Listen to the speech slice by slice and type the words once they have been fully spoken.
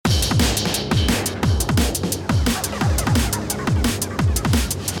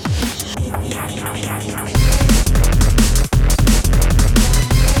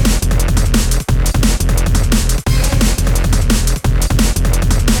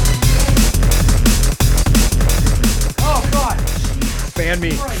Fan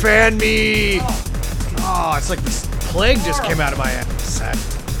me. Fan me. Oh, it's like this plague just came out of my sack.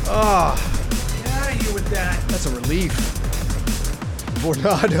 Oh. Get out of here with that. That's a relief.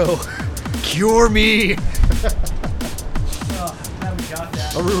 Vornado. Cure me. Glad we got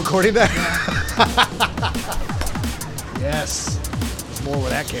that. Are we recording that? Yes. There's more where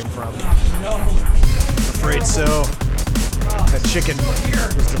that came from. No. Afraid so. That chicken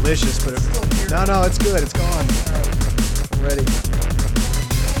was delicious, but no, it's good. It's gone. I'm ready.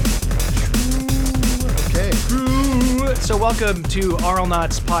 Okay. So welcome to Arl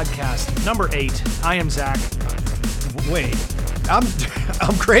Knott's podcast, number 8. I am Zach. Wait. I'm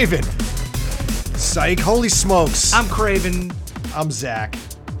Craven. Psych. Holy smokes. I'm Craven. I'm Zach.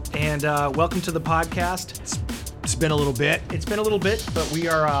 And welcome to the podcast. It's been a little bit. It's been a little bit, but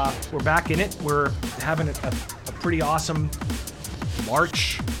we're back in it. We're having a pretty awesome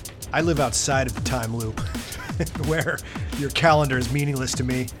March. I live outside of the time loop where your calendar is meaningless to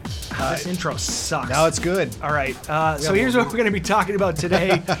me. This intro sucks. Now it's good. All right. So here's what we're going to be talking about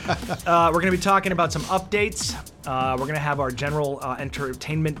today. We're going to be talking about some updates. We're going to have our general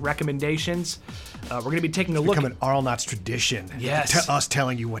entertainment recommendations. We're going to be taking a look. Become an Arl Knott's tradition. Yes. Us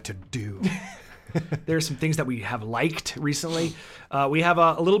telling you what to do. There's some things that we have liked recently. We have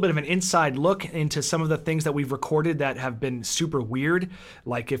a little bit of an inside look into some of the things that we've recorded that have been super weird.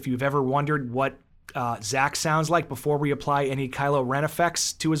 Like if you've ever wondered what Zach sounds like before we apply any Kylo Ren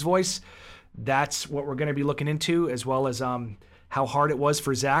effects to his voice, that's what we're going to be looking into, as well as how hard it was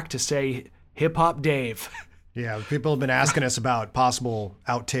for Zach to say Hip Hop Dave. Yeah, people have been asking us about possible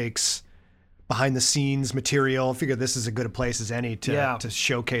outtakes, behind the scenes material. I figure this is as good a place as any to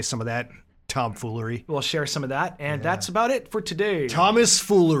showcase some of that tomfoolery. We'll share some of that, and that's about it for today. Thomas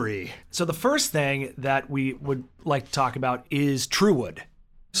Foolery. So the first thing that we would like to talk about is Truewood.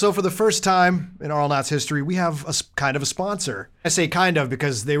 So for the first time in Arl Knott's history, we have a kind of a sponsor. I say kind of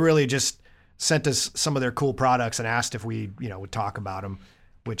because they really just sent us some of their cool products and asked if we, would talk about them,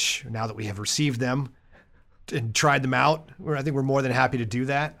 which now that we have received them and tried them out, I think we're more than happy to do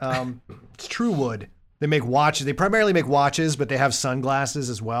that. It's Truewood. They make watches. They primarily make watches, but they have sunglasses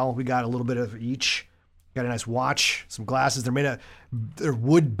as well. We got a little bit of each. Got a nice watch, some glasses. They're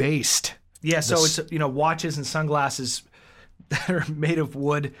wood based. Yeah, so it's watches and sunglasses that are made of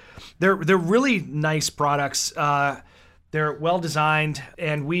wood. They're really nice products. They're well designed,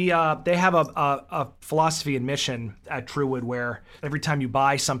 and they have a philosophy and mission at Truewood where every time you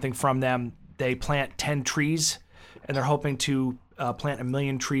buy something from them, they plant 10 trees, and they're hoping to plant 1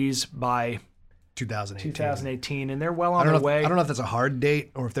 million trees by 2018, and they're well on their way. I don't know if that's a hard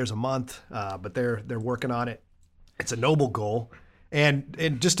date or if there's a month, but they're working on it. It's a noble goal.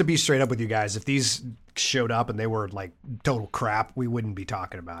 And just to be straight up with you guys, if these showed up and they were like total crap, we wouldn't be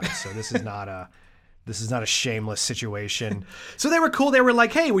talking about it. So this is not a shameless situation. So they were cool. They were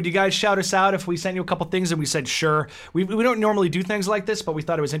like, hey, would you guys shout us out if we sent you a couple things? And we said, sure. We don't normally do things like this, but we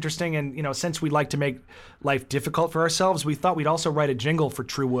thought it was interesting. And, since we like to make life difficult for ourselves, we thought we'd also write a jingle for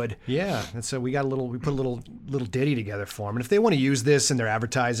Truewood. Yeah. And so we put a little ditty together for them. And if they want to use this in their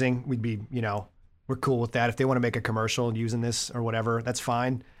advertising, we'd be, we're cool with that. If they want to make a commercial using this or whatever, that's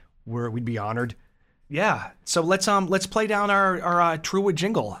fine. We'd be honored. Yeah. So let's play down our Truewood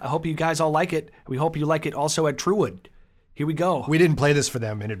jingle. I hope you guys all like it. We hope you like it also at Truewood. Here we go. We didn't play this for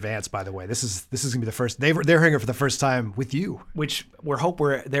them in advance, by the way. This is gonna be the first. They're hearing it for the first time with you. Which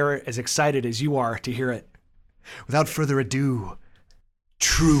they're as excited as you are to hear it. Without further ado,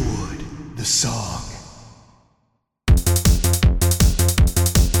 Truewood, the song.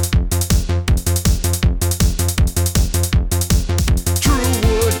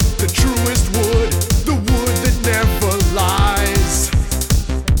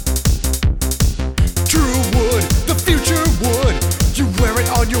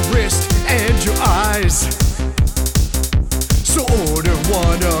 So order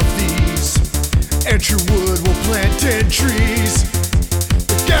one of these, and Truewood will plant 10 trees.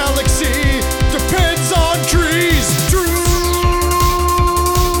 The galaxy depends on trees. Truewood.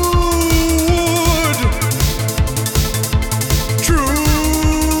 Truewood.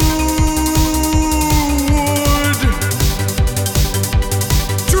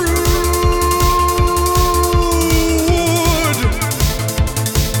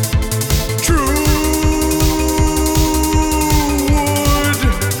 Truewood.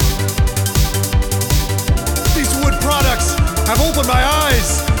 These wood products have opened my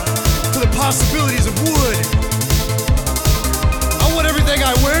eyes to the possibilities of wood. I want everything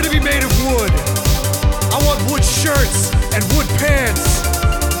I wear to be made of wood. I want wood shirts and wood pants.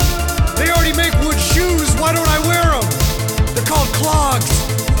 They already make wood shoes, why don't I wear them? They're called clogs.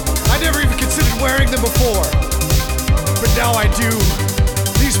 I never even considered wearing them before, but now I do.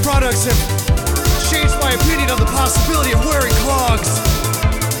 products have changed my opinion on the possibility of wearing clogs.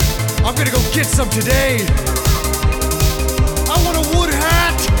 I'm gonna go get some today. I want a wood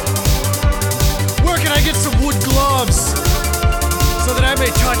hat. Where can I get some wood gloves so that I may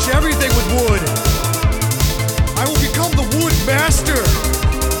touch everything with wood? I will become the wood master.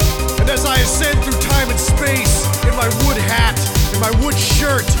 And as I ascend through time and space in my wood hat, in my wood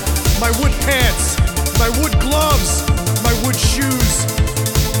shirt, my wood pants, my wood gloves, my wood shoes,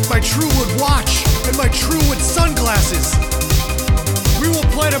 my true wood watch, and my true wood sunglasses, we will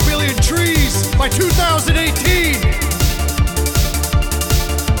plant 1 billion trees by 2018.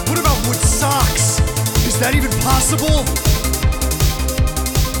 What about wood socks? Is that even possible?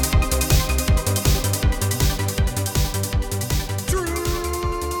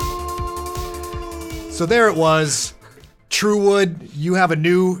 So there it was. Truewood, you have a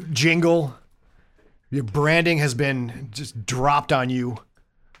new jingle. Your branding has been just dropped on you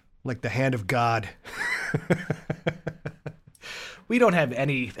like the hand of God. We don't have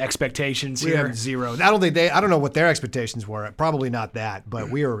any expectations We here. have zero. I don't know what their expectations were. Probably not that, but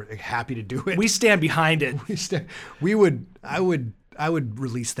we are happy to do it. We stand behind it. I would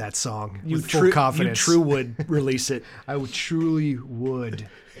release that song with full You confidence. true would release it. I would truly would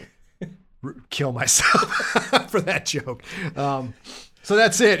kill myself for that joke. So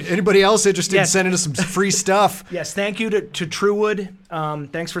that's it. Anybody else interested in Yes. sending us some free stuff? Yes, thank you to Truewood.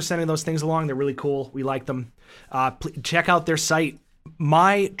 Thanks for sending those things along. They're really cool. We like them. Check out their site,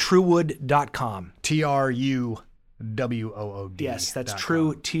 mytruewood.com. TRUWOOD. Yes, that's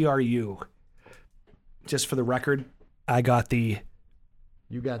true. TRU. Just for the record, I got the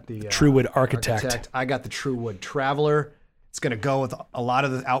You got the Truewood Architect. I got the Truewood Traveler. It's going to go with a lot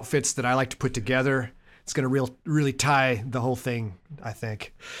of the outfits that I like to put together. It's going to really tie the whole thing, I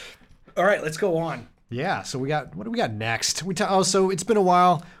think. All right, let's go on. Yeah, so what do we got next? So it's been a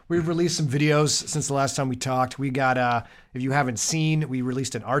while. We've released some videos since the last time we talked. We got, if you haven't seen, we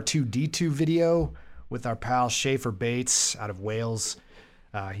released an R2-D2 video with our pal Schaefer Bates out of Wales.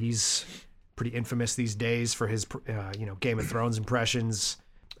 He's pretty infamous these days for his, Game of Thrones impressions.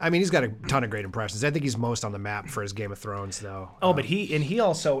 I mean, he's got a ton of great impressions. I think he's most on the map for his Game of Thrones, though. Oh, but he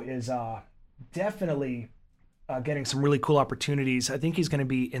also is definitely getting some really cool opportunities. I think he's going to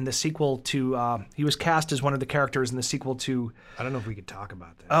be in the sequel to. He was cast as one of the characters in the sequel to. I don't know if we could talk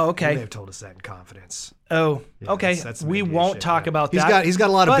about that. Oh, okay. He may have told us that in confidence. Oh, Yeah, okay. that's some We NDA won't shit, talk yeah. about that. He's got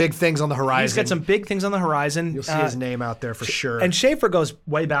a lot of but big things on the horizon. He's got some big things on the horizon. You'll see his name out there for sure. And Schaefer goes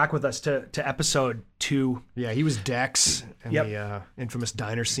way back with us to episode 2. Yeah, he was Dex in Yep. the infamous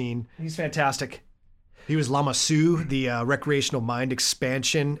diner scene. He's fantastic. He was Lama Su, the recreational mind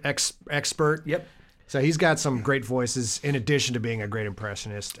expansion expert. Yep. So he's got some great voices in addition to being a great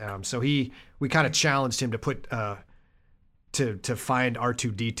impressionist. So we kind of challenged him to put to find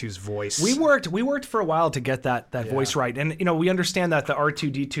R2-D2's voice. We worked for a while to get that voice right. And we understand that the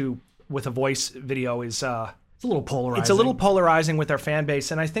R2-D2 with a voice video is it's a little polarizing. it's a little polarizing with our fan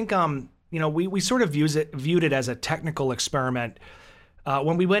base, and I think we sort of viewed it as a technical experiment.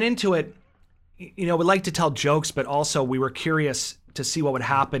 When we went into it, we like to tell jokes, but also we were curious to see what would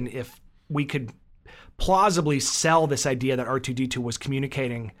happen if we could plausibly sell this idea that R2-D2 was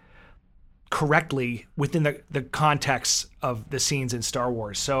communicating correctly within the context of the scenes in Star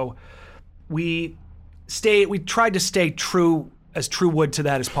Wars. So we tried to stay true wood to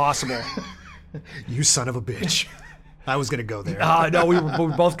that as possible. You son of a bitch. I was gonna go there. No, we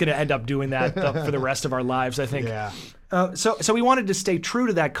were both going to end up doing that for the rest of our lives, I think. Yeah. So we wanted to stay true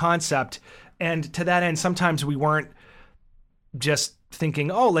to that concept, and to that end, sometimes we weren't just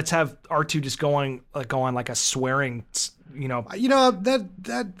thinking, oh, let's have R2 just go on like a swearing,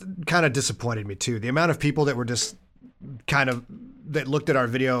 That kind of disappointed me too. The amount of people that were just that looked at our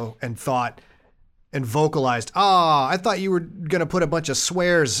video and thought and vocalized, I thought you were gonna put a bunch of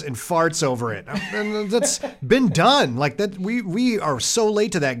swears and farts over it. And that's been done. Like that, we are so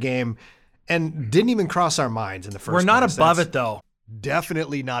late to that game and didn't even cross our minds in the first we're not place. above That's it though.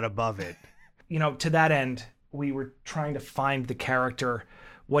 Definitely not above it. To that end, we were trying to find the character,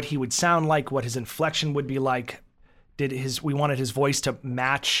 what he would sound like, what his inflection would be like. We wanted his voice to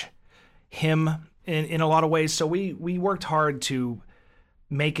match him in a lot of ways. So we worked hard to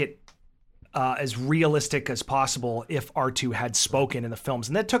make it as realistic as possible if R2 had spoken in the films.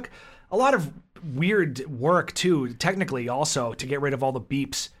 And that took a lot of weird work too, technically also, to get rid of all the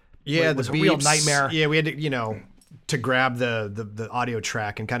beeps. Yeah, it was the a real beeps. nightmare. Yeah, we had to, to grab the audio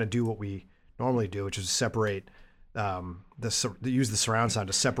track and kind of do what we normally do, which is separate use the surround sound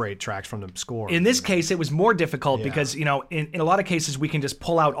to separate tracks from the score. In this case, it was more difficult because, you know, in a lot of cases, we can just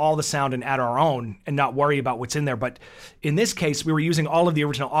pull out all the sound and add our own and not worry about what's in there. But in this case, we were using all of the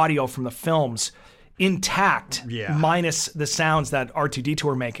original audio from the films intact, minus the sounds that R2-D2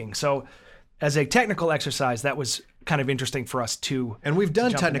 were making. So as a technical exercise, that was kind of interesting for us too. And we've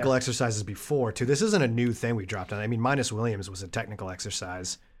done technical exercises before too. This isn't a new thing we dropped on. I mean, Minus Williams was a technical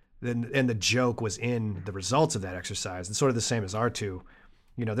exercise. And the joke was in the results of that exercise. It's sort of the same as R2.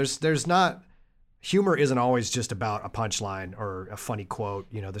 You know, there's not, humor isn't always just about a punchline or a funny quote.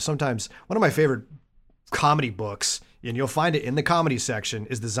 You know, there's sometimes, one of my favorite comedy books, and you'll find it in the comedy section,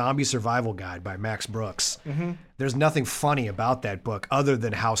 is The Zombie Survival Guide by Max Brooks. There's nothing funny about that book other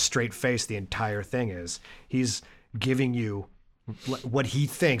than how straight-faced the entire thing is. He's giving you what he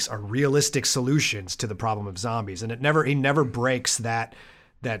thinks are realistic solutions to the problem of zombies. And he never breaks that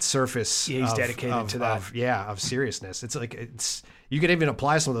surface. Yeah, he's dedicated to that. Of seriousness. It's like, you could even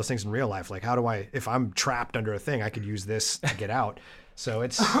apply some of those things in real life. Like, if I'm trapped under a thing, I could use this to get out. So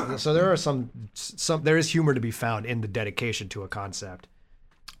there are there is humor to be found in the dedication to a concept.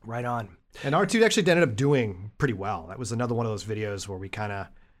 Right on. And R2 actually ended up doing pretty well. That was another one of those videos where we kind of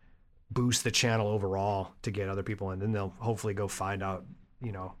boost the channel overall to get other people, and then they'll hopefully go find out,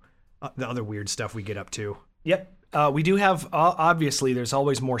 you know, the other weird stuff we get up to. Yep. We do have, obviously, there's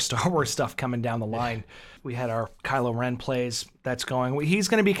always more Star Wars stuff coming down the line. We had our Kylo Ren plays that's going. He's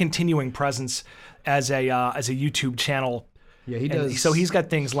going to be continuing presence as a YouTube channel. Yeah, he does. So he's got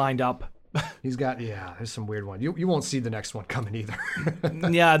things lined up. He's got, there's some weird one. You won't see the next one coming either.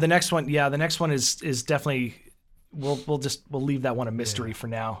 The next one is definitely, we'll leave that one a mystery for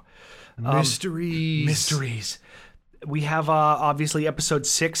now. Mysteries. We have obviously episode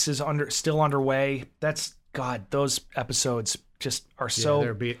 6 is still underway. Those episodes just are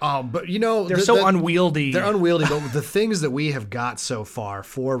so. But you know, they're so unwieldy. They're unwieldy. But the things that we have got so far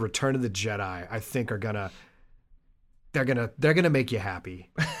for Return of the Jedi, I think they're gonna make you happy.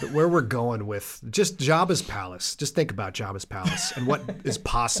 Where we're going with just Jabba's palace. Just think about Jabba's palace and what is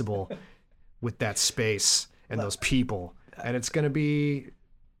possible with that space and those people. And it's gonna be.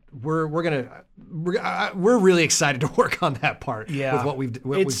 We're really excited to work on that part. Yeah, with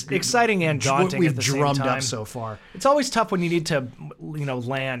it's exciting and daunting. What we've at the drummed same time. up so far. It's always tough when you need to,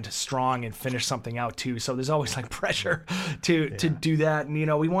 land strong and finish something out too. So there's always like pressure to do that.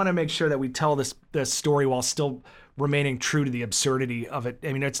 And we want to make sure that we tell this story while still remaining true to the absurdity of it.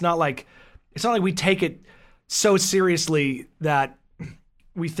 I mean, it's not like we take it so seriously that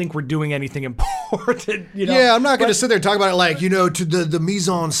we think we're doing anything important. Yeah, I'm not going to sit there and talk about it like, to the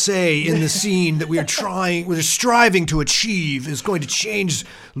mise-en-scène in the scene that we're striving to achieve is going to change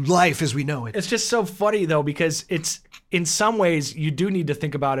life as we know it. It's just so funny though, because it's, in some ways you do need to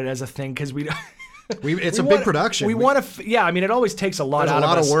think about it as a thing, because it's a big production. We want to, it always takes a lot out of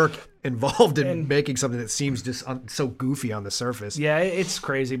us. There's a lot of work involved in making something that seems just so goofy on the surface. Yeah, it's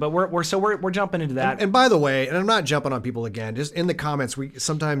crazy, but we're jumping into that. And by the way, and I'm not jumping on people again, just in the comments,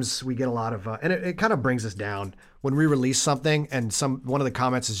 sometimes we get a lot of, and it kind of brings us down when we release something, and one of the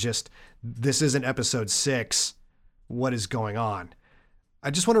comments is just, "This isn't episode 6. What is going on?" I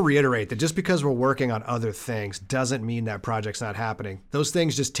just want to reiterate that just because we're working on other things doesn't mean that project's not happening. Those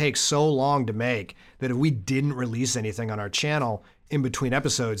things just take so long to make that if we didn't release anything on our channel in between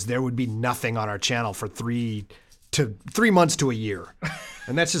episodes, there would be nothing on our channel for 3 months to a year.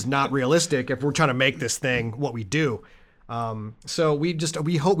 And that's just not realistic if we're trying to make this thing what we do. So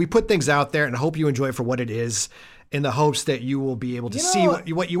we put things out there and hope you enjoy it for what it is, in the hopes that you will be able to see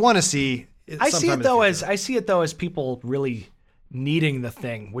what you want to see. I see it though as people really needing the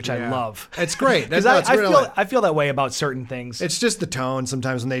thing, which I love. It's great. Because I feel that way about certain things. It's just the tone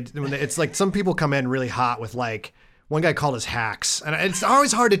sometimes when it's like some people come in really hot with, like, one guy called us hacks, and it's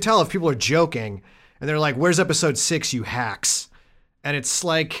always hard to tell if people are joking, and they're like, "Where's episode 6, you hacks?" And it's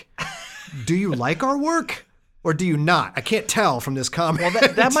like, do you like our work or do you not? I can't tell from this comment.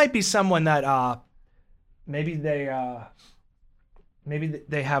 Well, that might be someone that maybe they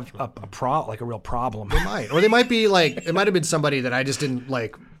have a real problem. They might, or they might be like, it might have been somebody that I just didn't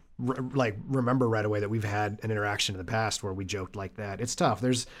remember right away that we've had an interaction in the past where we joked like that. It's tough.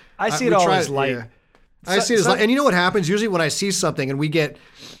 I see it all as light. Yeah. I see it as light. And you know what happens? Usually when I see something and we get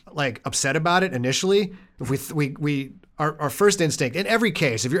like upset about it initially, if our first instinct in every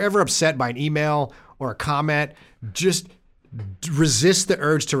case, if you're ever upset by an email or a comment, just resist the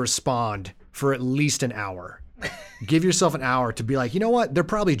urge to respond for at least an hour. Give yourself an hour to be like, you know what? They're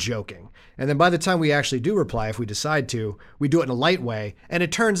probably joking. And then by the time we actually do reply, if we decide to, we do it in a light way. And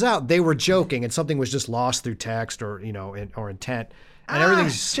it turns out they were joking and something was just lost through text or, or intent. and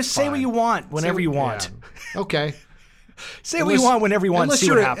everything's just fine. say what you want whenever you want. Yeah. Okay. Say what you want whenever you want.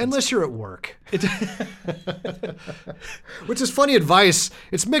 See what happens. Unless you're at work. Which is funny advice.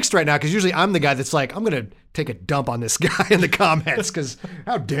 It's mixed right now because usually I'm the guy that's like, I'm going to take a dump on this guy in the comments because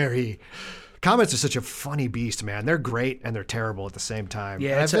how dare he? Comments are such a funny beast, man. They're great and they're terrible at the same time.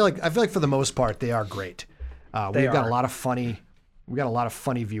 Yeah, and I feel like for the most part they are great. We've got a lot of funny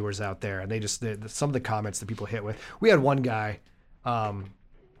viewers out there, and they just some of the comments that people hit with. We had one guy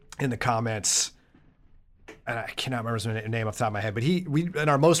in the comments. And I cannot remember his name off the top of my head, but we in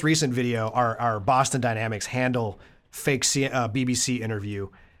our most recent video, our Boston Dynamics Handle fake BBC interview,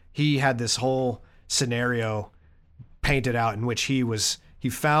 he had this whole scenario painted out in which he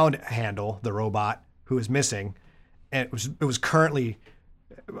found Handle, the robot who was missing, and it was currently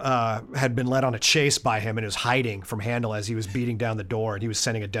had been led on a chase by him and was hiding from Handle as he was beating down the door, and he was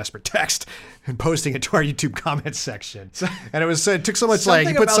sending a desperate text and posting it to our YouTube comments section. And it took so much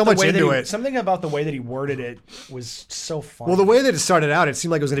he put so much into it. Something about the way that he worded it was so funny. Well, the way that it started out, it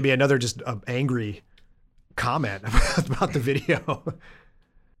seemed like it was going to be another just angry comment about the video.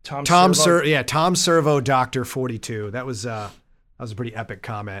 Tom Servo Doctor 42. That was a pretty epic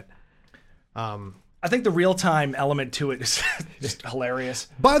comment. I think the real-time element to it is just hilarious.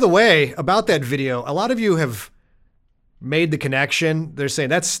 By the way, about that video, a lot of you have made the connection. They're saying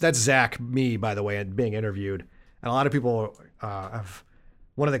that's Zach, me, by the way, and being interviewed. And a lot of people have,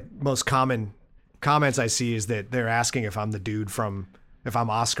 one of the most common comments I see is that they're asking if I'm the dude if I'm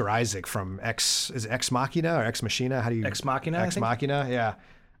Oscar Isaac from Ex Machina or Ex Machina? How do you? Ex Machina, Ex Machina,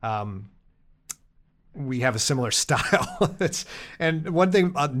 yeah. We have a similar style. And one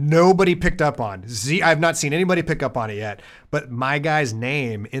thing nobody picked up on. I've not seen anybody pick up on it yet, but my guy's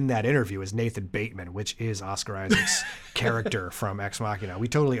name in that interview is Nathan Bateman, which is Oscar Isaac's character from Ex Machina. We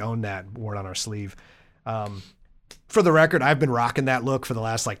totally own that, worn on our sleeve. For the record, I've been rocking that look for the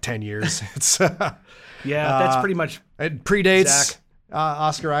last 10 years. It's that's pretty much. It predates Zach.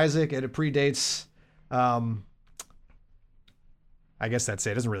 Oscar Isaac, and it predates. I guess that's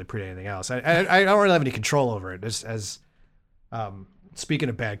it. It doesn't really predate anything else. I don't really have any control over it. Speaking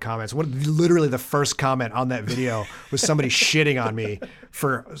of bad comments, literally the first comment on that video was somebody shitting on me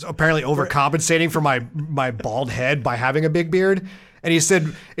for apparently overcompensating for my bald head by having a big beard. And he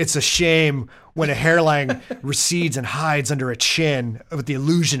said, it's a shame when a hairline recedes and hides under a chin with the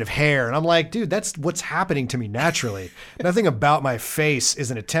illusion of hair. And I'm like, dude, that's what's happening to me naturally. Nothing about my face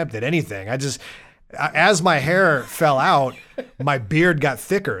is an attempt at anything. As my hair fell out, my beard got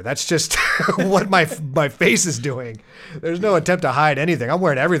thicker. That's just what my face is doing. There's no attempt to hide anything. I'm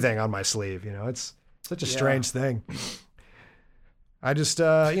wearing everything on my sleeve. It's such a strange thing. I just,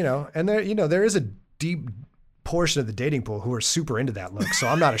 and there is a deep portion of the dating pool who are super into that look. So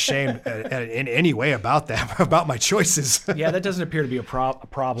I'm not ashamed in any way about that, about my choices. Yeah, that doesn't appear to be a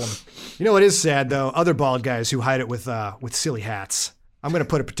problem. You know what is sad though? Other bald guys who hide it with silly hats. I'm going to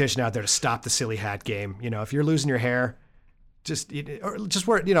put a petition out there to stop the silly hat game. If you're losing your hair, just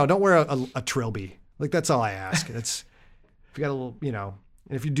wear, don't wear a trilby. That's all I ask. If you got a little, and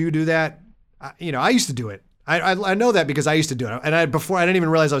if you do that, I used to do it. I know that because I used to do it. And before I didn't even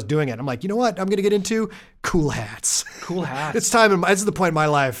realize I was doing it. I'm like, you know what? I'm going to get into cool hats. Cool hats. It's the point in my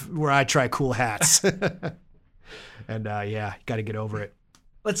life where I try cool hats. And got to get over it.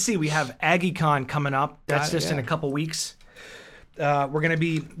 Let's see. We have AggieCon coming up. That's in a couple weeks. We're going to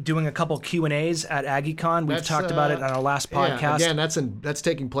be doing a couple Q&As at AggieCon. We've talked about it on our last podcast. Again, that's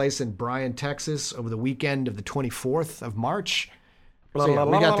taking place in Bryan, Texas over the weekend of the 24th of March. So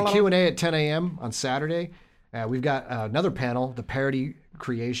we got the Q&A at 10 a.m. on Saturday. We've got another panel, the Parody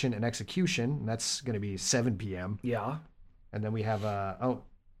Creation and Execution. And that's going to be 7 p.m. Yeah. And then we have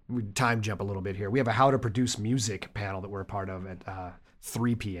we time jump a little bit here. We have a How to Produce Music panel that we're a part of at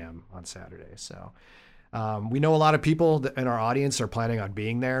 3 p.m. on Saturday. So we know a lot of people in our audience are planning on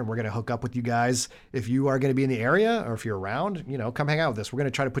being there, and we're going to hook up with you guys. If you are going to be in the area or if you're around, come hang out with us. We're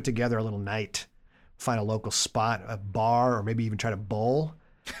going to try to put together a little night, find a local spot, a bar, or maybe even try to bowl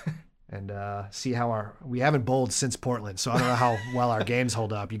and see how we haven't bowled since Portland. So I don't know how well our games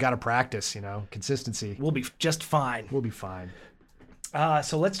hold up. You got to practice, consistency. We'll be just fine. We'll be fine.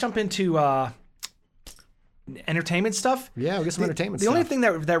 So let's jump into entertainment stuff. Yeah, we'll get some entertainment stuff. The only thing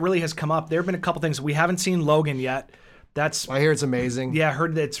that really has come up, there have been a couple things. We haven't seen Logan yet. I hear it's amazing. Yeah, I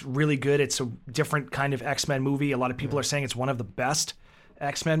heard that it's really good. It's a different kind of X-Men movie. A lot of people are saying it's one of the best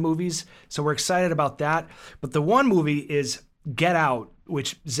X-Men movies. So we're excited about that. But the one movie is Get Out,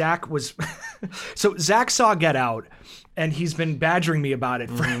 which Zach was... So Zach saw Get Out, and he's been badgering me about it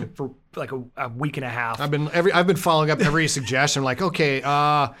for like a week and a half. I've been following up every suggestion. I'm like, okay,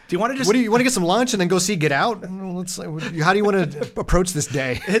 do you want to just? What do you want to get some lunch and then go see Get Out? How do you want to approach this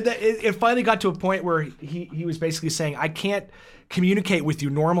day? It finally got to a point where he was basically saying, I can't communicate with you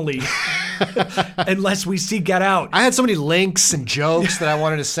normally unless we see Get Out. I had so many links and jokes that I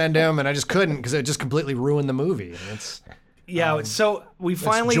wanted to send him, and I just couldn't because it just completely ruined the movie. So we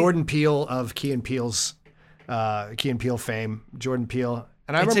finally Jordan Peele of Key and Peele fame. Jordan Peele.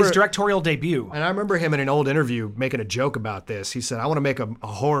 And it's his directorial debut. And I remember him in an old interview making a joke about this. He said, I want to make a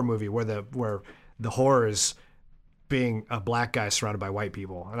horror movie where the horror is being a black guy surrounded by white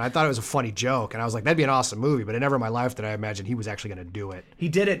people. And I thought it was a funny joke. And I was like, that'd be an awesome movie. But never in my life did I imagine he was actually going to do it. He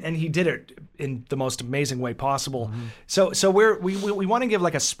did it, and he did it in the most amazing way possible. Mm-hmm. So we want to give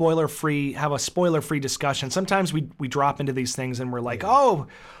like a spoiler-free discussion. Sometimes we drop into these things and we're like,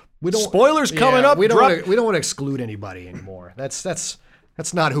 spoilers coming up. We don't want to exclude anybody anymore.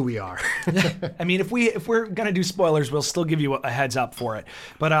 That's not who we are. I mean, if we're gonna do spoilers, we'll still give you a heads up for it.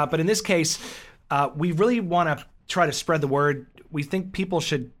 But in this case, we really want to try to spread the word. We think people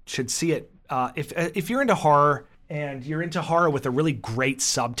should see it. If you're into horror and you're into horror with a really great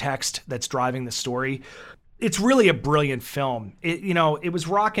subtext that's driving the story, it's really a brilliant film. It was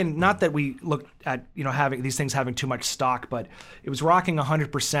rocking. Not that we looked at having these things having too much stock, but it was rocking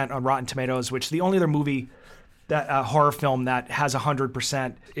 100% on Rotten Tomatoes, which the only other movie. That horror film that has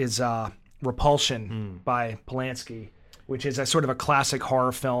 100% is Repulsion by Polanski, which is a sort of a classic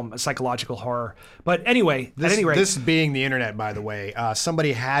horror film, a psychological horror. But anyway, at any rate. This being the internet, by the way,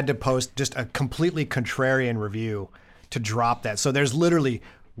 somebody had to post just a completely contrarian review to drop that. So there's literally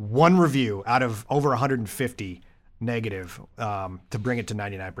one review out of over 150 negative to bring it to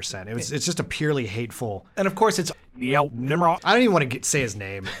 99%. It's just a purely hateful. And of course, it's Nimrod. I don't even want to say his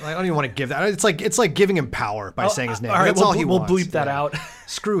name. I don't even want to give that. It's like giving him power by saying his name. All right, That's all he wants. We'll bleep that out.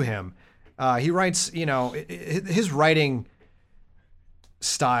 Screw him. He writes. His writing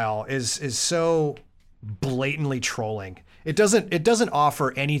style is so blatantly trolling. It doesn't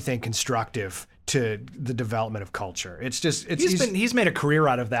offer anything constructive to the development of culture. He's made a career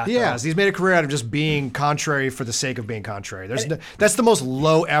out of that. Yes, he's made a career out of just being contrary for the sake of being contrary. That's the most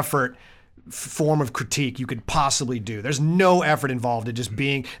low effort form of critique you could possibly do. There's no effort involved in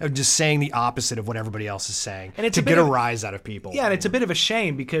just saying the opposite of what everybody else is saying, and to get a rise out of people. Yeah, and it's a bit of a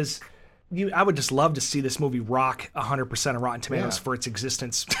shame because I would just love to see this movie rock 100% on Rotten Tomatoes for its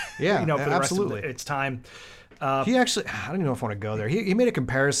existence. Yeah, for the absolutely. rest of its time. He actually, I don't even know if I want to go there. He made a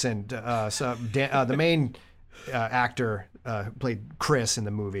comparison to the main actor who played Chris in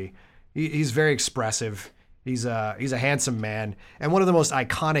the movie. He's very expressive. He's a handsome man, and one of the most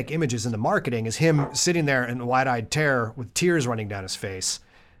iconic images in the marketing is him sitting there in wide-eyed terror with tears running down his face.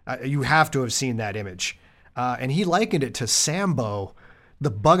 You have to have seen that image, and he likened it to Sambo, the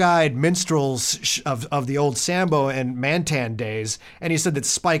bug-eyed minstrels of the old Sambo and Mantan days, and he said that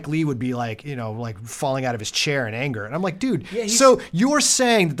Spike Lee would be like falling out of his chair in anger. And I'm like, dude, so you're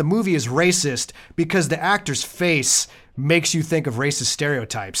saying that the movie is racist because the actor's face makes you think of racist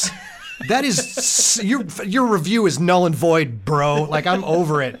stereotypes. That is, your review is null and void, bro. Like, I'm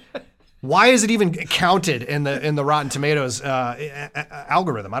over it. Why is it even counted in the Rotten Tomatoes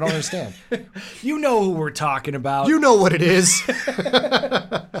algorithm? I don't understand. You know who we're talking about. You know what it is.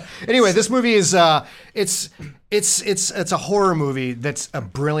 Anyway, this movie is it's a horror movie that's a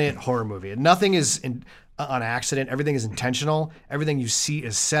brilliant horror movie. Nothing is on accident. Everything is intentional. Everything you see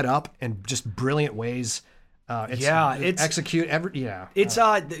is set up in just brilliant ways. Execute.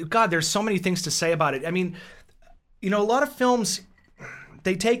 God, there's so many things to say about it. I mean, a lot of films,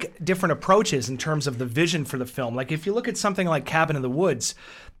 they take different approaches in terms of the vision for the film. Like if you look at something like Cabin in the Woods,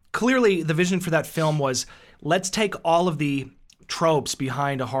 clearly the vision for that film was, let's take all of the tropes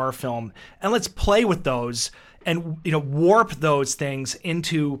behind a horror film and let's play with those and warp those things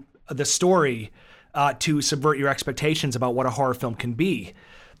into the story to subvert your expectations about what a horror film can be.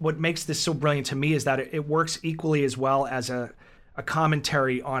 What makes this so brilliant to me is that it works equally as well as a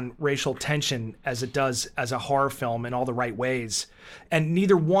commentary on racial tension as it does as a horror film in all the right ways. And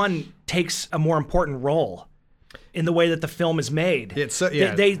neither one takes a more important role in the way that the film is made.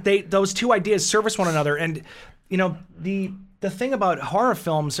 Those two ideas service one another. And, the thing about horror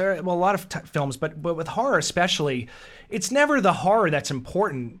films, a lot of films, but with horror especially, it's never the horror that's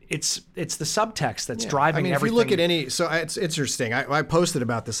important. It's the subtext that's driving everything. If you look at it's interesting. I posted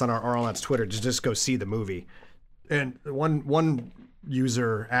about this on our RLN's Twitter to just go see the movie. And one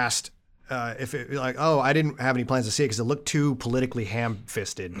user asked if it I didn't have any plans to see it because it looked too politically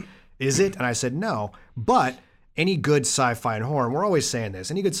ham-fisted. Is it? And I said no. But any good sci-fi and horror, and we're always saying this,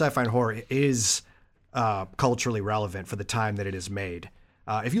 any good sci-fi and horror is culturally relevant for the time that it is made.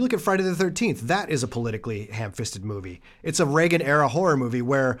 If you look at Friday the 13th, that is a politically ham-fisted movie. It's a Reagan-era horror movie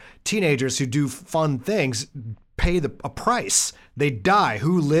where teenagers who do fun things pay a price. They die.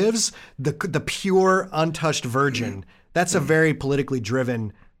 Who lives? The pure, untouched virgin. That's a very politically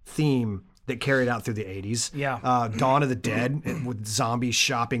driven theme that carried out through the 80s. Yeah. Dawn of the Dead with zombie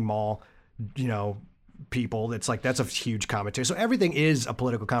shopping mall, people. That's a huge commentary. So everything is a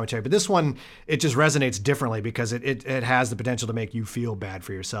political commentary, but this one, it just resonates differently because it has the potential to make you feel bad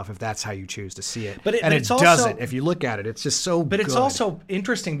for yourself if that's how you choose to see it. But it doesn't. If you look at it, it's just so. But it's also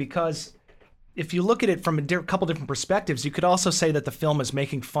interesting because if you look at it from a couple different perspectives, you could also say that the film is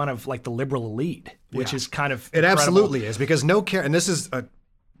making fun of like the liberal elite, which is kind of incredible. Absolutely is, because and this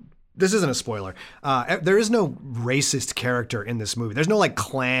isn't a spoiler. There is no racist character in this movie. There's no like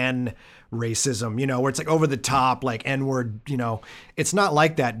Klan racism, where it's like over the top, like N-word, It's not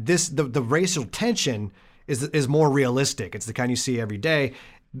like that. The racial tension is more realistic. It's the kind you see every day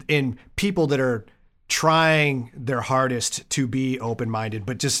in people that are trying their hardest to be open-minded,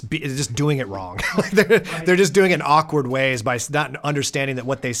 but just doing it wrong. They're just doing it in awkward ways by not understanding that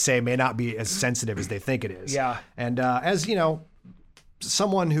what they say may not be as sensitive as they think it is. Yeah. And as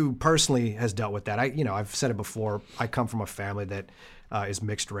someone who personally has dealt with that, I've said it before. I come from a family that is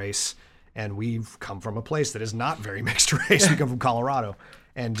mixed race, and we've come from a place that is not very mixed race. We come from Colorado,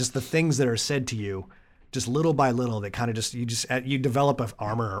 and just the things that are said to you, just little by little, that kind of you develop an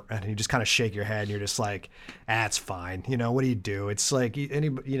armor, and you just kind of shake your head, and you're just like, it's fine. What do you do? It's like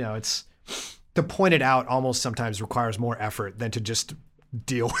it's to point it out almost sometimes requires more effort than to just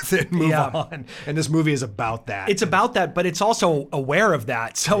deal with it and move on. And this movie is about that. It's about that, but it's also aware of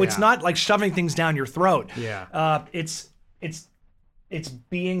that. So it's not like shoving things down your throat. Yeah. It's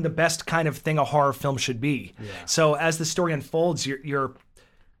being the best kind of thing a horror film should be. Yeah. So as the story unfolds, you're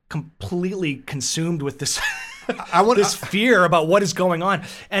completely consumed with this this fear about what is going on,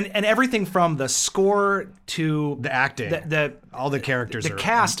 and everything from the score to the acting, all the characters, the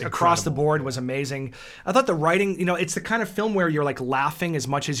cast across the board was amazing. I thought the writing, it's the kind of film where you're like laughing as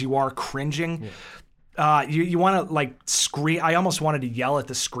much as you are cringing. You want to like scream. I almost wanted to yell at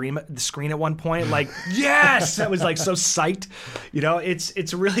the screen at one point, like yes, I was like so psyched.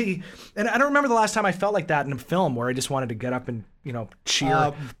 It's really, and I don't remember the last time I felt like that in a film where I just wanted to get up and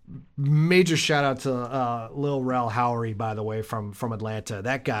cheer. Major shout out to Lil Rel Howery, by the way, from Atlanta.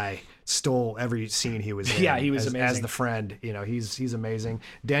 That guy stole every scene he was in. Yeah, he was amazing as the friend. He's amazing.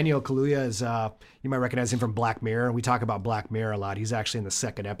 Daniel Kaluuya is you might recognize him from Black Mirror. We talk about Black Mirror a lot. He's actually in the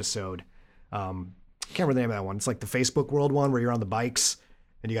second episode. Can't remember the name of that one. It's like the Facebook world one where you're on the bikes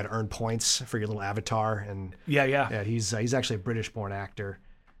and you got to earn points for your little avatar. And yeah, he's actually a British-born actor.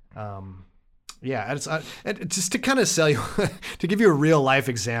 It's just to kind of sell you, to give you a real life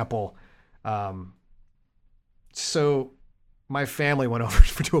example. So my family went over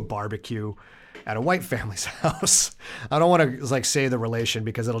to a barbecue at a white family's house. I don't want to like say the relation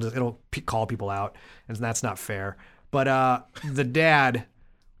because it'll call people out, and that's not fair. But the dad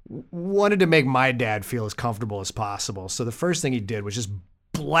wanted to make my dad feel as comfortable as possible. So the first thing he did was just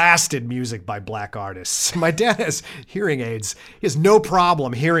blasted music by black artists. My dad has hearing aids. He has no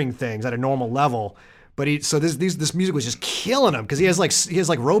problem hearing things at a normal level, but this music was just killing him because he has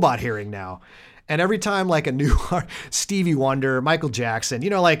like robot hearing now. And every time like a new Stevie Wonder, Michael Jackson,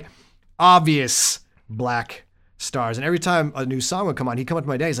 like obvious black stars, and every time a new song would come on, he'd come up to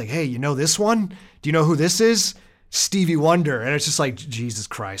my dad. He's like, "Hey, you know this one? Do you know who this is? Stevie Wonder." And it's just like, Jesus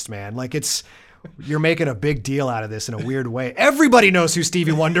Christ, man. Like you're making a big deal out of this in a weird way. Everybody knows who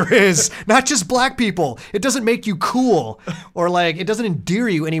Stevie Wonder is, not just black people. It doesn't make you cool or like, it doesn't endear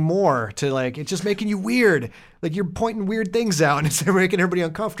you anymore to like, it's just making you weird. Like you're pointing weird things out and it's making everybody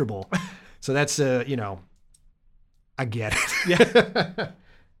uncomfortable. So that's, I get it. Yeah.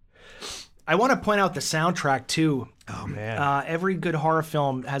 I want to point out the soundtrack too. Oh man. Every good horror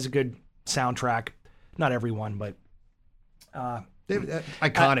film has a good soundtrack. Not everyone, but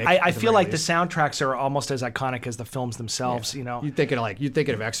iconic. I feel like the soundtracks are almost as iconic as the films themselves. Yeah. You'd think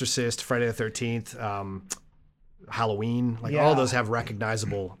of Exorcist, Friday the 13th, Halloween. All those have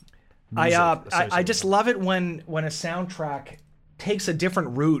recognizable music. I just love it when a soundtrack takes a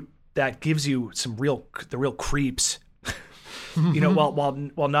different route that gives you the real creeps.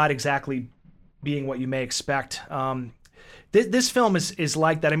 While not exactly being what you may expect. This film is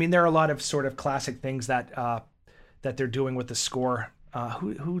like that. I mean, there are a lot of sort of classic things that they're doing with the score.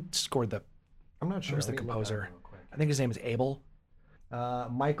 Who scored the? I'm not sure. Who's the composer? I think his name is Abel.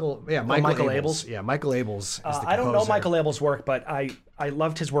 Michael Abels. Yeah, Michael Abels is the composer. I don't know Michael Abels' work, but I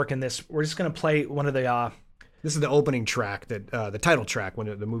loved his work in this. We're just gonna play one of the. This is the opening track the title track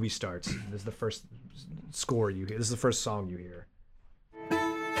when the movie starts. This is the first score you hear. This is the first song you hear.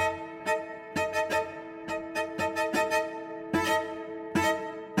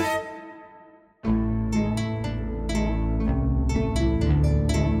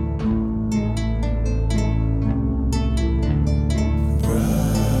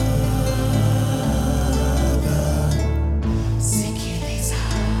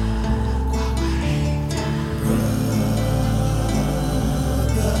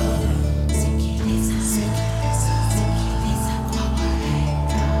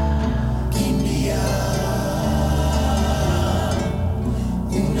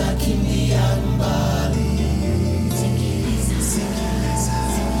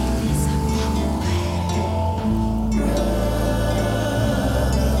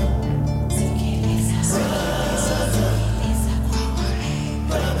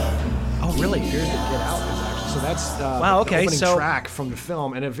 really? It appears that Get Out is actually. So that's Wow, okay, the opening so- track from the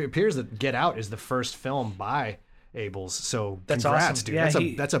film, and it appears that Get Out is the first film by Abels. So That's congrats, awesome. dude.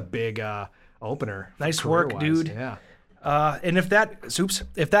 Yeah, That's a big opener. Nice work, career-wise. dude. Yeah. And if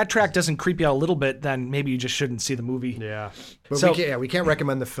that track doesn't creep you out a little bit, then maybe you just shouldn't see the movie. Yeah, but So- we can't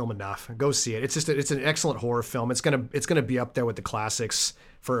recommend the film enough. Go see it. It's an excellent horror film. It's gonna be up there with the classics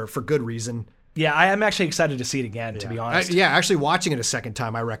for good reason. Yeah, I am actually excited to see it again, to be honest. Actually watching it a second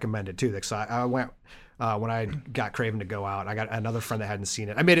time, I recommend it too. Because I went when I got Craven to go out. I got another friend that hadn't seen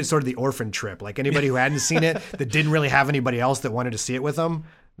it. I made it sort of the orphan trip. Like anybody who hadn't seen it that didn't really have anybody else that wanted to see it with them,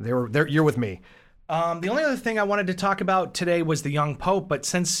 you're with me. The only other thing I wanted to talk about today was the Young Pope, but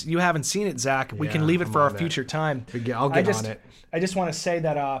since you haven't seen it, Zach, we can leave it I'm for on our that. future time. I'll get on it. I just want to say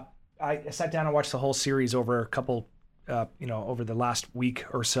that I sat down and watched the whole series over a couple, over the last week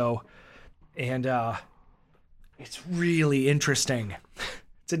or so, and it's really interesting.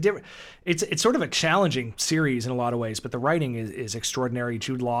 It's sort of a challenging series in a lot of ways, but the writing is extraordinary.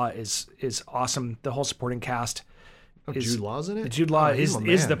 Jude Law is awesome. The whole supporting cast. Jude Law's in it? Jude Law he's is my the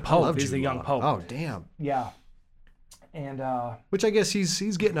man. I Pope, love is Jude the young Law. Pope. Oh, damn. Yeah. And Which I guess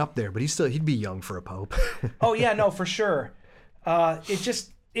he's getting up there, but he'd be young for a pope. oh yeah, no, for sure.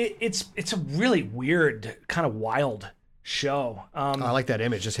 It's a really weird, kind of wild show. I like that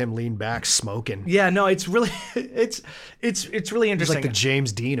image, just him lean back smoking. Yeah, no, it's really it's really He's interesting. like the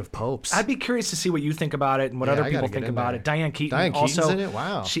James Dean of popes. I'd be curious to see what you think about it and what Yeah, other I people gotta think get in about there. it. Diane Keaton Diane Keaton's also in it?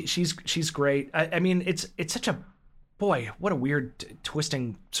 Wow. She's great. I mean, it's such a boy, what a weird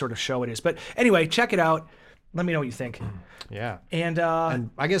twisting sort of show it is. But anyway, check it out. Let me know what you think. Yeah. And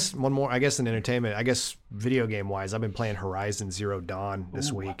I guess one more, in entertainment, video game wise, I've been playing Horizon Zero Dawn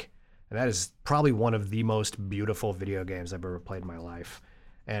this week. And that is probably one of the most beautiful video games I've ever played in my life.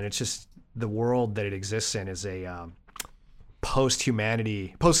 And it's just the world that it exists in is a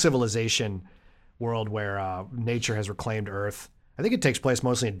post-humanity, post-civilization world where nature has reclaimed Earth. I think it takes place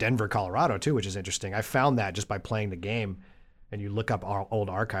mostly in Denver, Colorado, too, which is interesting. I found that just by playing the game, and you look up our old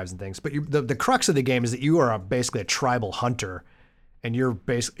archives and things. But the crux of the game is that you are basically a tribal hunter, and you're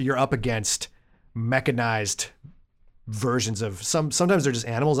up against mechanized versions of sometimes they're just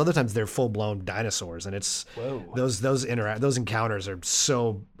animals, other times they're full-blown dinosaurs, and it's those encounters are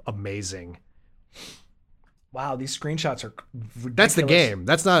so amazing. wow, these screenshots are ridiculous. That's the game.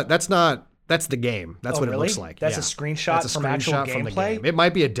 That's the game. That's what really? it looks like. That's Yeah. a screenshot from actual gameplay? It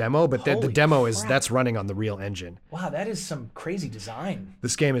might be a demo, but the Holy demo crap. that's running on the real engine. Wow, that is some crazy design.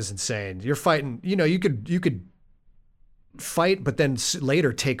 This game is insane. You're fighting, you could fight, but then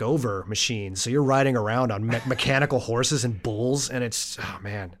later take over machines. So you're riding around on mechanical horses and bulls, and it's, oh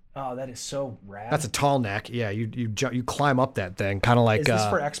man, Oh, that is so rad. that's a tall neck. Yeah, you climb up that thing, kind of like. Is this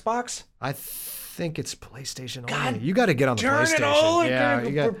for Xbox? I think it's PlayStation God, only. You got to get on the Darn PlayStation. it all! Yeah,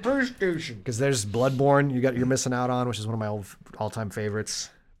 you got. PlayStation. Because there's Bloodborne, you're missing out on, which is one of my all-time favorites.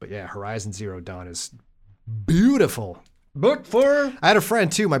 But yeah, Horizon Zero Dawn is beautiful. But for I had a friend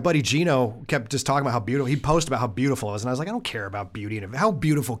too, my buddy Gino, kept just talking about how beautiful. He posted about how beautiful it was, and I was like, I don't care about beauty. And how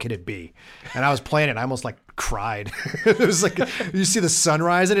beautiful can it be? And I was playing it, and I almost like cried. It was like you see the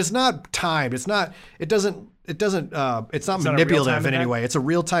sunrise, and it's not timed. It's not manipulative real-time in any event? way. It's a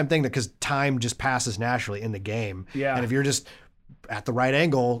real time thing because time just passes naturally in the game. Yeah. And if you're just at the right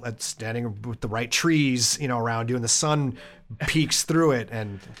angle, at standing with the right trees, around you, and the sun peeks through it,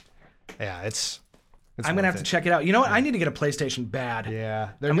 and yeah, it's I'm gonna have to check it out. You know what? I need to get a PlayStation bad. Yeah,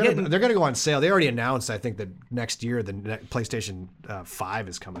 they're gonna go on sale. They already announced, I think, that next year the PlayStation 5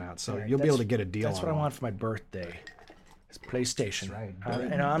 is coming out, so you'll be able to get a deal. That's on what I it. want for my birthday. It's PlayStation. That's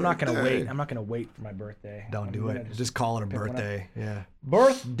right. And I'm not gonna wait. I'm not gonna wait for my birthday. Don't I'm do gonna it. Just call it a one up. birthday. Yeah.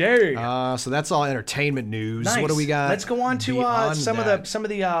 Birthday. So that's all entertainment news. Nice. What do we got? Let's go on to beyond some of that? the do some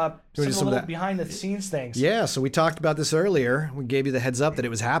of little that? behind the scenes things. Yeah, so we talked about this earlier. We gave you the heads up that it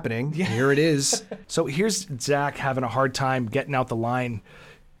was happening. Yeah. Here it is. So here's Zach having a hard time getting out the line.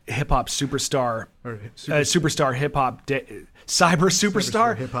 Hip hop superstar, superstar hip hop, cyber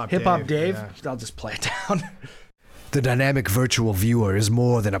superstar, Hip Hop Dave. Dave. I'll just play it down. The dynamic virtual viewer is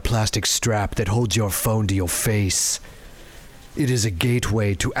more than a plastic strap that holds your phone to your face. It is a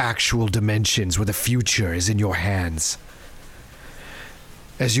gateway to actual dimensions where the future is in your hands.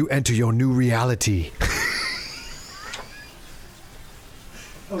 As you enter your new reality,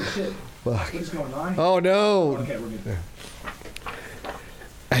 Oh shit! What is going on? Oh no! Okay, we're good.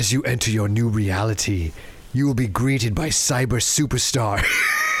 as you enter your new reality, you will be greeted by cyber superstar.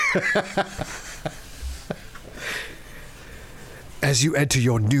 As you enter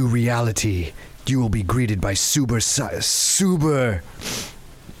your new reality, you will be greeted by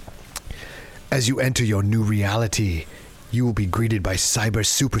As you enter your new reality, you will be greeted by cyber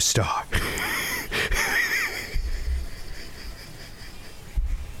superstar.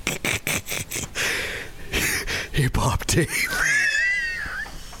 Hip Hop Dave.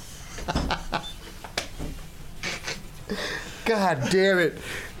 God damn it.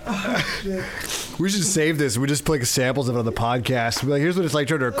 We should save this. We just play samples of it on the podcast. We're like, here's what it's like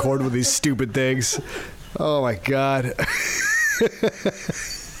trying to record with these stupid things. Oh my God.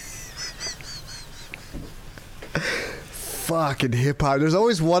 Fucking hip hop. There's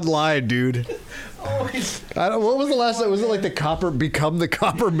always one line, dude. Always. What was the last line? Was it like become the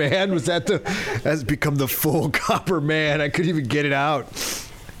copper man? Was that has become the full copper man? I couldn't even get it out.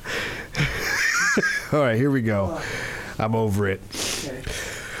 All right, here we go. I'm over it. Okay.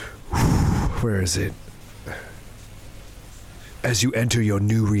 Where is it? As you enter your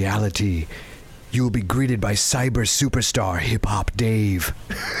new reality, you will be greeted by cyber superstar Hip Hop Dave.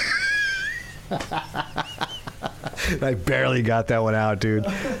 I barely got that one out, dude.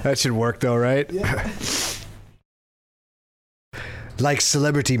 That should work though, right? Yeah. Like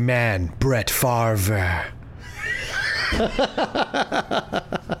celebrity man Brett Favre.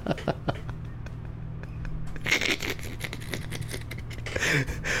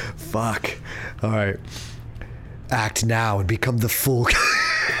 Fuck. All right. Act now and become the full.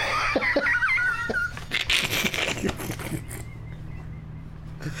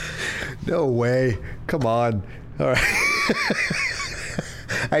 No way. Come on. All right.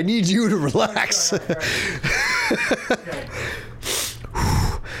 I need you to relax. Okay.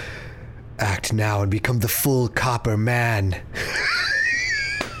 Act now and become the full copper man.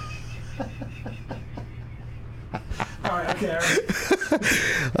 All right. Okay. All right.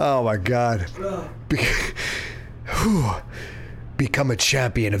 Oh my God. Become a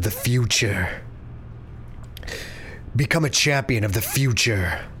champion of the future. Become a champion of the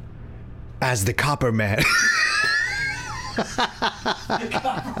future as the copper man.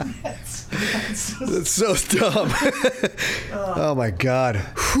 That's so dumb. Oh my God.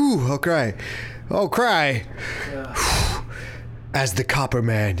 Whew, oh cry. Oh cry. As the copper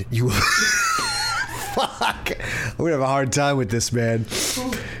man, you will. Fuck. I'm gonna have a hard time with this, man.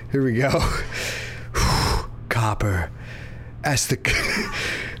 Here we go. Copper. As the.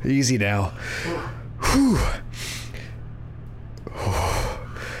 Easy now.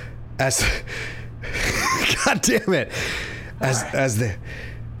 As. God damn it. As the.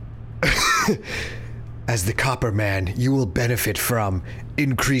 As the copper man, you will benefit from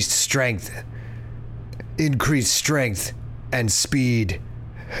increased strength and speed.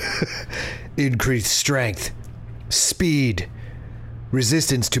 Increased strength, speed,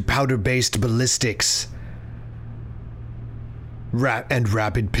 resistance to powder-based ballistics, and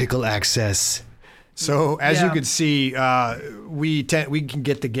rapid pickle access. So as you can see, we can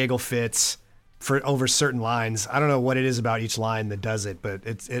get the giggle fits for over certain lines. I don't know what it is about each line that does it, but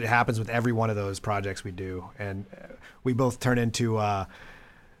it happens with every one of those projects we do, and we both turn into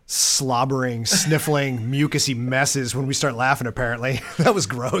slobbering, sniffling, mucusy messes when we start laughing. Apparently, that was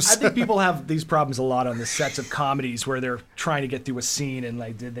gross. I think people have these problems a lot on the sets of comedies where they're trying to get through a scene and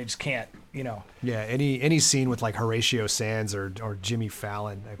like they just can't, you know. Yeah, any scene with like Horatio Sands or Jimmy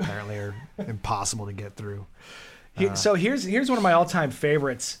Fallon apparently are impossible to get through. So here's one of my all-time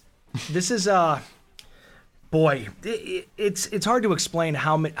favorites. This is boy, it's hard to explain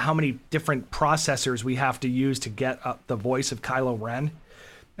how many different processors we have to use to get up the voice of Kylo Ren.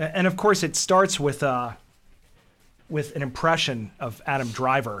 And of course, it starts with an impression of Adam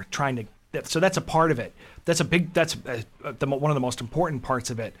Driver trying to. So that's a part of it. That's one of the most important parts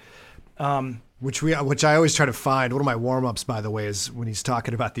of it. Which I always try to find. One of my warm-ups, by the way, is when he's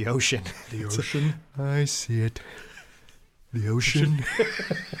talking about the ocean. The ocean. I see it. The ocean.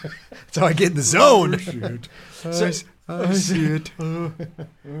 That's how I get in the zone. I see it.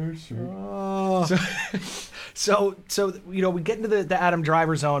 So you know, we get into the Adam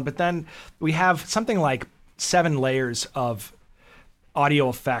Driver zone, but then we have something like 7 layers of audio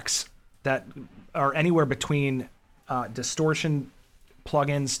effects that are anywhere between distortion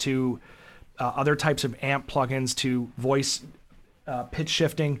plugins to other types of amp plugins to voice pitch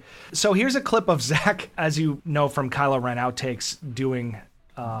shifting. So here's a clip of Zach, as you know from Kylo Ren outtakes, doing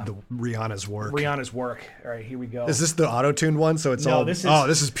Rihanna's work. All right, here we go. Is this the auto-tuned one? So it's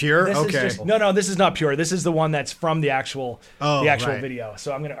this is pure? No, this is not pure. This is the one that's from the actual right. video.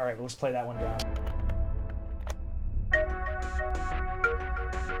 So all right, let's play that one down.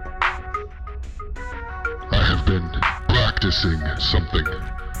 I have been practicing something.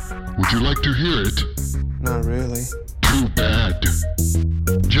 Would you like to hear it? Not really. Too bad.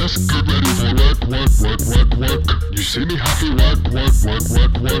 Just get ready for work. You see me happy, work.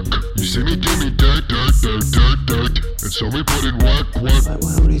 You see me give me dirt. And so we put in work. Why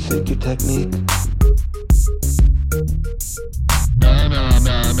do you think your technique? Na.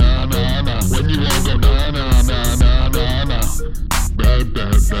 When you all go na.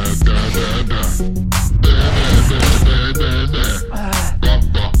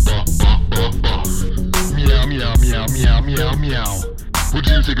 What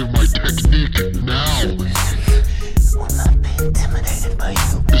do you think of my technique now? Will not be intimidated by you.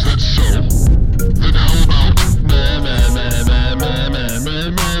 Is that so? Then how about na na na na na na na na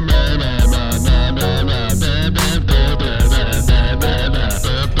na na na na na na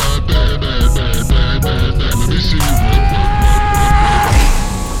Let me see you.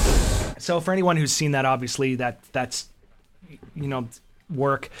 So for anyone who's seen that, obviously that's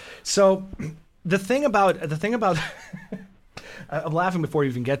work. So the thing about I'm laughing before you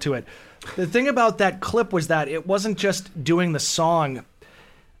even get to it. The thing about that clip was that it wasn't just doing the song.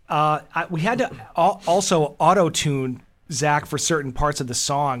 We had to also auto-tune Zach for certain parts of the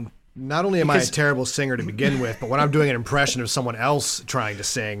song. Not only am I a terrible singer to begin with, but when I'm doing an impression of someone else trying to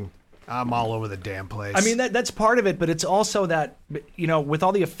sing, I'm all over the damn place. I mean, that's part of it, but it's also that, with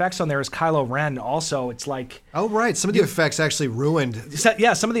all the effects on there as Kylo Ren, also, it's like... Oh, right. Some of the effects actually ruined...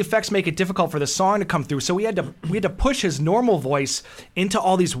 Yeah, some of the effects make it difficult for the song to come through. So we had to push his normal voice into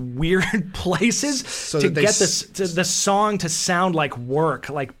all these weird places to get the song to sound like work,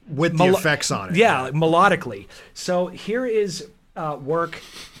 like with the effects on it. Yeah, like melodically. So here is work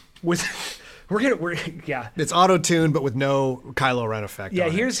with... It's auto-tuned, but with no Kylo Ren effect. Yeah,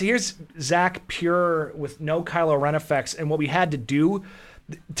 here's Zach pure with no Kylo Ren effects, and what we had to do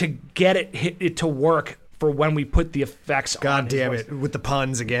to get it to work for when we put the effects on. God damn it, with the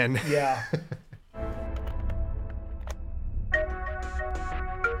puns again. Yeah.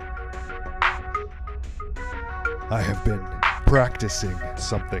 I have been practicing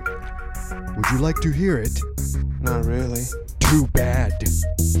something. Would you like to hear it? Not really. Too bad.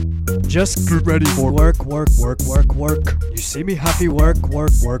 Just get ready for work. You see me happy work. You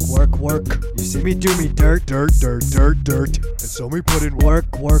see me do me dirt. And so me put in work.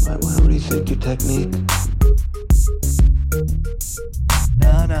 Why would he think your technique?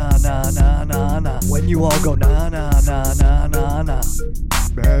 Na. When you all go na.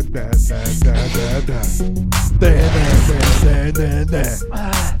 Ba.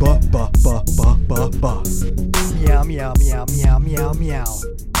 Meow.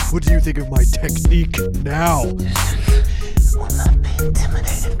 What do you think of my technique now? Will not be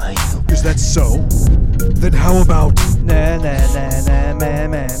intimidated by you. Is that so? Then how about let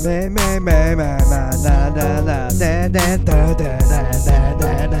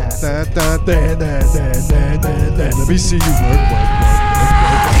me see you work.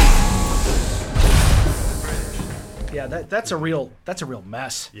 Yeah, that's a real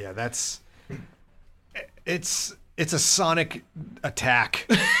mess. Yeah, it's a sonic attack.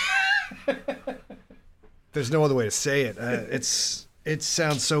 There's no other way to say it. It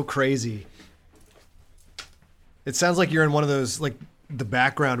sounds so crazy. It sounds like you're in one of those, like the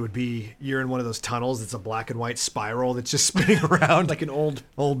background would be you're in one of those tunnels. It's a black and white spiral that's just spinning around like an old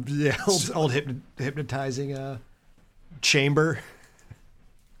hypnotizing chamber.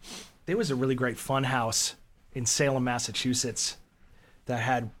 There was a really great fun house in Salem, Massachusetts that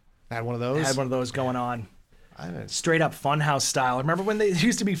had one of those. Had one of those going on. Straight up funhouse style. Remember when there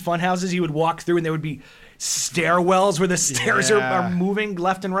used to be fun houses you would walk through and there would be stairwells where the stairs are moving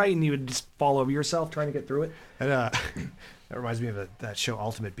left and right and you would just fall over yourself trying to get through it? And, that reminds me of that show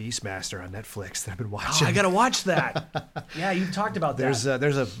Ultimate Beastmaster on Netflix that I've been watching. Oh, I gotta watch that. Yeah, you've talked about that.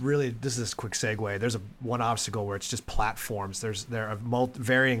 There's a really, this is a quick segue. There's one obstacle where it's just platforms. There are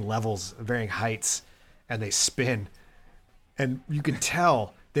varying levels, varying heights, and they spin. And you can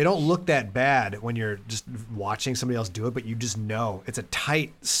tell they don't look that bad when you're just watching somebody else do it, but you just know it's a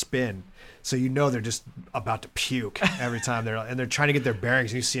tight spin. So you know they're just about to puke every time they're trying to get their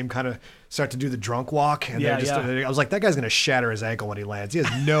bearings. And you see them kind of start to do the drunk walk, and I was like, that guy's gonna shatter his ankle when he lands. He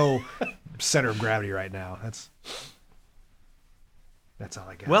has no center of gravity right now. That's all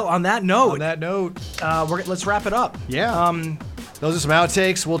I got. Well, on that note, let's wrap it up. Yeah. Those are some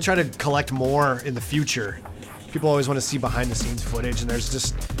outtakes. We'll try to collect more in the future. People always want to see behind the scenes footage, and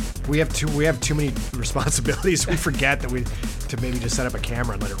we have too many responsibilities. We forget that to maybe just set up a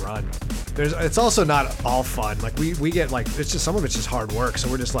camera and let it run. It's also not all fun. Like we get like, it's just, some of it's just hard work. So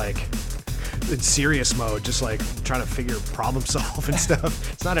we're just like in serious mode, just like trying to problem solve and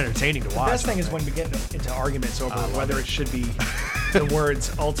stuff. It's not entertaining to watch. The best thing is when we get into arguments over whether it should be the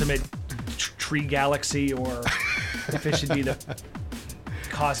words ultimate tree galaxy or if it should be the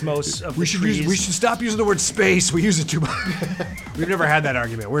cosmos of the trees. We should stop using the word space. We use it too much. We've never had that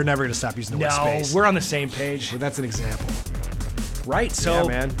argument. We're never going to stop using the word space. No, we're on the same page. But that's an example. Right. So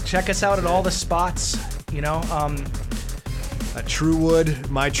check us out at all the spots. At Truewood,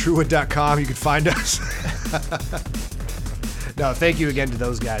 mytruewood.com. You can find us. No, thank you again to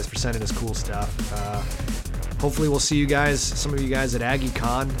those guys for sending us cool stuff. hopefully we'll see you guys, some of you guys at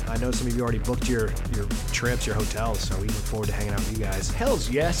AggieCon. I know some of you already booked your trips, your hotels, so we look forward to hanging out with you guys. Hells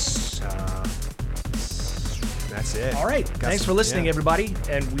yes. That's it. All right. Thanks for listening, everybody,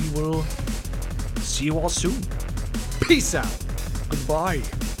 and we will see you all soon. Peace out. Goodbye.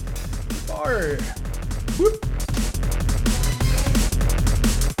 Bye. Whoop.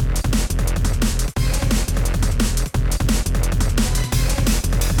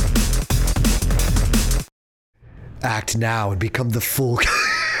 Act now and become the full